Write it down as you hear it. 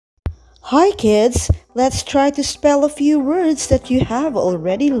Hi kids, let's try to spell a few words that you have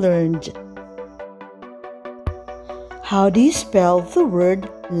already learned. How do you spell the word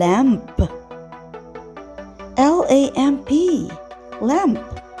lamp? L-A-M-P, lamp.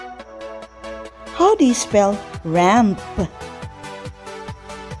 How do you spell ramp?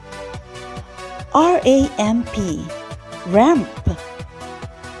 R-A-M-P, ramp.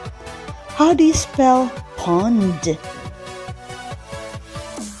 How do you spell pond?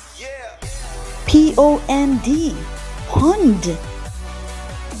 P-O-N-D, pond.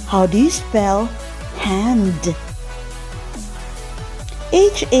 How do you spell hand?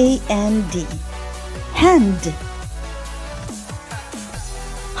 H-A-N-D, hand.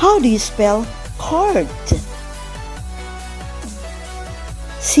 How do you spell cart?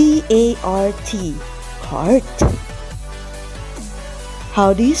 C-A-R-T, cart.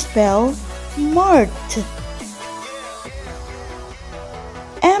 How do you spell mart?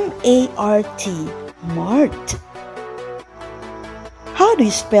 M-A-R-T, mart. How do you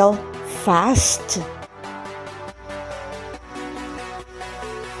spell fast?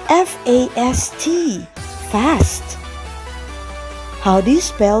 F-A-S-T, fast. How do you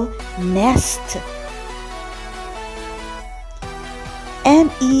spell nest?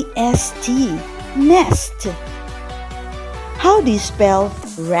 N-E-S-T, nest. How do you spell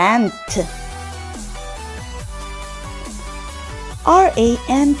rant?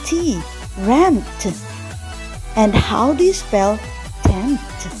 R-A-N-T, rant. And how do you spell tent?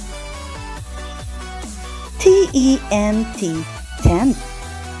 T-E-N-T, tent.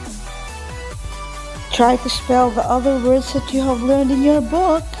 Try to spell the other words that you have learned in your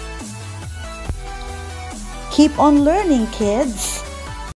book. Keep on learning, kids.